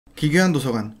기괴한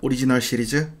도서관 오리지널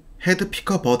시리즈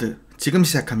헤드피커 버드 지금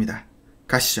시작합니다.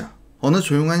 가시죠. 어느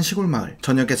조용한 시골 마을,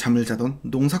 저녁에 잠을 자던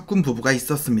농사꾼 부부가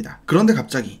있었습니다. 그런데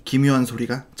갑자기 기묘한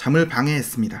소리가 잠을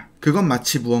방해했습니다. 그건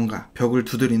마치 무언가 벽을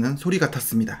두드리는 소리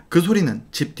같았습니다. 그 소리는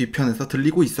집 뒤편에서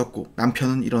들리고 있었고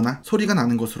남편은 일어나 소리가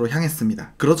나는 곳으로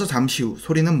향했습니다. 그러자 잠시 후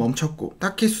소리는 멈췄고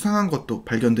딱히 수상한 것도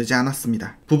발견되지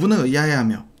않았습니다. 부부는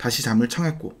의아해하며 다시 잠을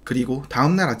청했고, 그리고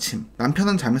다음날 아침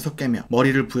남편은 잠에서 깨며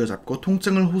머리를 부여잡고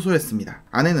통증을 호소했습니다.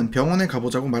 아내는 병원에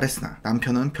가보자고 말했으나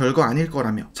남편은 별거 아닐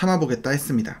거라며 참아보겠다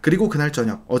했습니다. 그리고 그날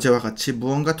저녁 어제와 같이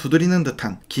무언가 두드리는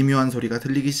듯한 기묘한 소리가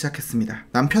들리기 시작했습니다.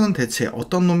 남편은 대체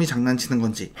어떤 놈이 장난치는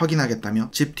건지 확인하겠다며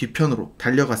집 뒤편으로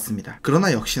달려갔습니다.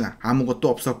 그러나 역시나 아무것도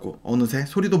없었고 어느새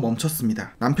소리도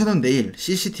멈췄습니다. 남편은 내일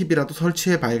CCTV라도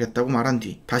설치해 봐야겠다고 말한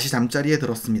뒤 다시 잠자리에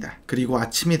들었습니다. 그리고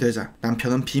아침이 되자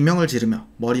남편은 비명을 지르며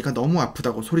머리가 너무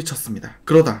아프다고 소리쳤습니다.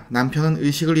 그러다 남편은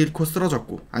의식을 잃고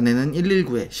쓰러졌고 아내는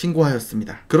 119에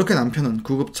신고하였습니다. 그렇게 남편은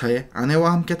구급차에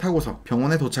아내와 함께 타고서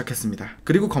병원에 도착했습니다.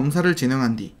 그리고 검사를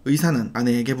진행한 뒤 의사는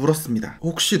아내에게 물었습니다.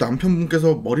 혹시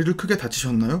남편분께서 머리를 크게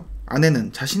다치셨나요?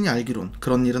 아내는 자신이 알기론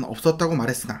그런 일은 없었다고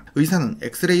말했으나 의사는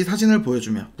엑스레이 사진을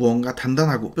보여주며 무언가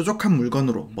단단하고 뾰족한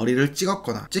물건으로 머리를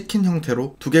찍었거나 찍힌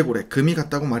형태로 두개골에 금이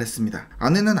갔다고 말했습니다.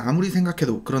 아내는 아무리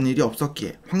생각해도 그런 일이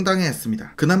없었기에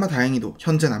황당해했습니다. 그나마 다행히도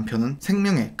현재 남편은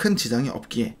생명에 큰 지장이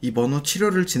없기에 입원 후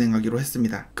치료를 진행하기로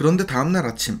했습니다. 그런데 다음날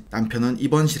아침 남편은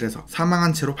입원실에서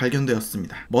사망한 채로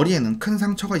발견되었습니다. 머리에는 큰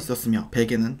상처가 있었으며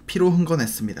베개는 피로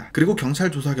흥건했습니다. 그리고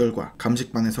경찰 조사 결과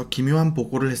감식반에서 기묘한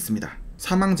보고를 했습니다.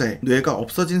 사망자의 뇌가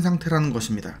없어진 상태라는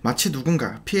것입니다. 마치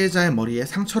누군가 피해자의 머리에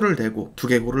상처를 내고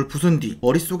두개골을 부순 뒤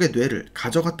머릿속의 뇌를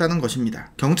가져갔다는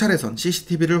것입니다. 경찰에선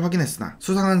CCTV를 확인했으나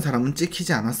수상한 사람은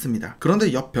찍히지 않았습니다.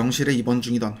 그런데 옆 병실에 입원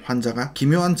중이던 환자가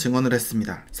기묘한 증언을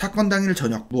했습니다. 사건 당일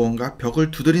저녁 무언가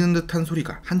벽을 두드리는 듯한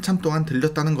소리가 한참 동안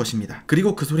들렸다는 것입니다.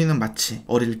 그리고 그 소리는 마치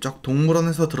어릴 적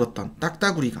동물원에서 들었던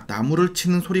딱따구리가 나무를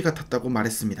치는 소리 같았다고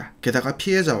말했습니다. 게다가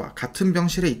피해자와 같은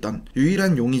병실에 있던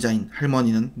유일한 용의자인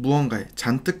할머니는 무언가에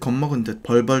잔뜩 겁먹은 듯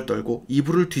벌벌 떨고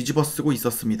이불을 뒤집어 쓰고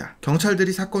있었습니다.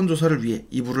 경찰들이 사건 조사를 위해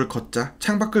이불을 걷자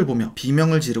창밖을 보며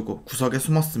비명을 지르고 구석에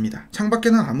숨었습니다.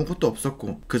 창밖에는 아무것도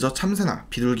없었고 그저 참새나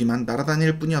비둘기만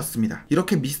날아다닐 뿐이었습니다.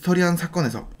 이렇게 미스터리한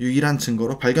사건에서 유일한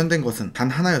증거로 발견된 것은 단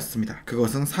하나였습니다.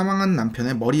 그것은 사망한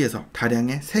남편의 머리에서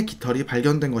다량의 새 깃털이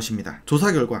발견된 것입니다.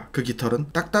 조사 결과 그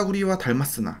깃털은 딱따구리와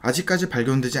닮았으나 아직까지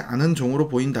발견되지 않은 종으로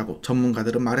보인다고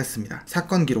전문가들은 말했습니다.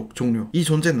 사건 기록 종료. 이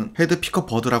존재는 헤드피커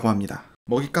버드라고 합니다.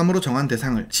 먹잇감으로 정한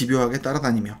대상을 집요하게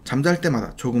따라다니며 잠잘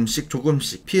때마다 조금씩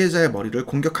피해자의 머리를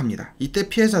공격합니다. 이때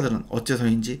피해자들은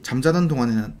어째서인지 잠자는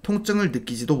동안에는 통증을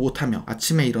느끼지도 못하며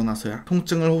아침에 일어나서야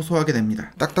통증을 호소하게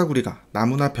됩니다. 딱따구리가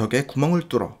나무나 벽에 구멍을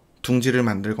뚫어 둥지를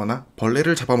만들거나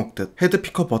벌레를 잡아먹듯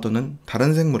헤드피커 버드는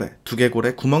다른 생물의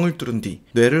두개골에 구멍을 뚫은 뒤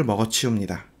뇌를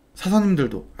먹어치웁니다.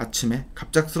 사서님들도 아침에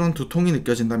갑작스러운 두통이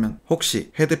느껴진다면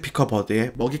혹시 헤드피커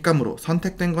버드의 먹잇감으로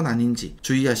선택된 건 아닌지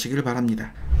주의하시길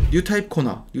바랍니다. 뉴타입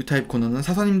코너. 뉴타입 코너는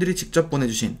사서님들이 직접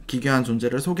보내주신 기괴한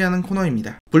존재를 소개하는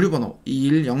코너입니다. 분류번호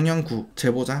 21009,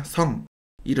 제보자 성,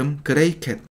 이름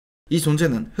그레이캣. 이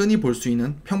존재는 흔히 볼 수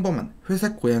있는 평범한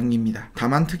회색 고양이입니다.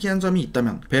 다만 특이한 점이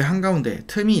있다면 배 한가운데에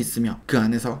틈이 있으며 그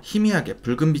안에서 희미하게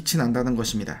붉은 빛이 난다는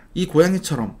것입니다. 이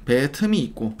고양이처럼 배에 틈이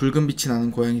있고 붉은 빛이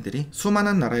나는 고양이들이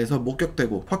수많은 나라에서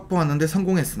목격되고 확보하는 데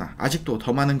성공했으나 아직도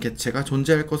더 많은 개체가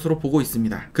존재할 것으로 보고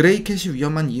있습니다. 그레이캣이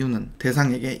위험한 이유는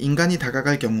대상에게 인간이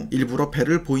다가갈 경우 일부러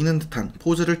배를 보이는 듯한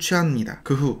포즈를 취합니다.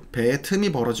 그 후 배에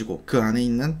틈이 벌어지고 그 안에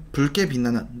있는 붉게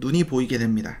빛나는 눈이 보이게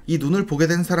됩니다. 이 눈을 보게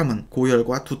된 사람은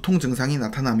고열과 두통 증상이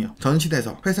나타나며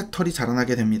전신에서 회색 털이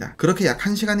자라나게 됩니다. 그렇게 약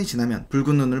 1시간이 지나면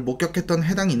붉은 눈을 목격했던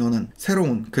해당 인원은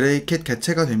새로운 그레이캣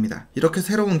개체가 됩니다. 이렇게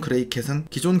새로운 그레이캣은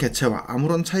기존 개체와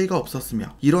아무런 차이가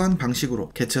없었으며 이러한 방식으로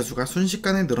개체 수가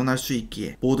순식간에 늘어날 수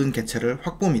있기에 모든 개체를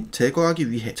확보 및 제거하기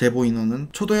위해 제보 인원은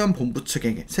초도연 본부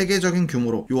측에게 세계적인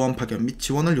규모로 요원 파견 및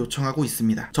지원을 요청하고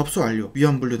있습니다. 접수 완료.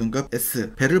 위험 분류 등급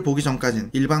S. 배를 보기 전까진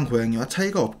일반 고양이와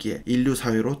차이가 없기에 인류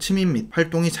사회로 침입 및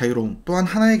활동이 자유로움. 또한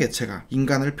하나의 개체가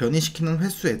인간을 변이시키는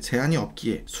횟수에 제한이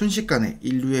없기에 순식간에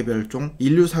인류의 멸종,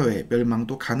 인류 사회의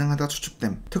멸망도 가능하다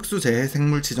추측됨. 특수재해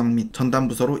생물 지정 및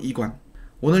전담부서로 이관.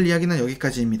 오늘 이야기는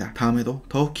여기까지입니다. 다음에도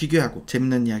더욱 기괴하고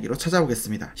재밌는 이야기로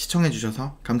찾아오겠습니다.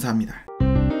 시청해주셔서 감사합니다.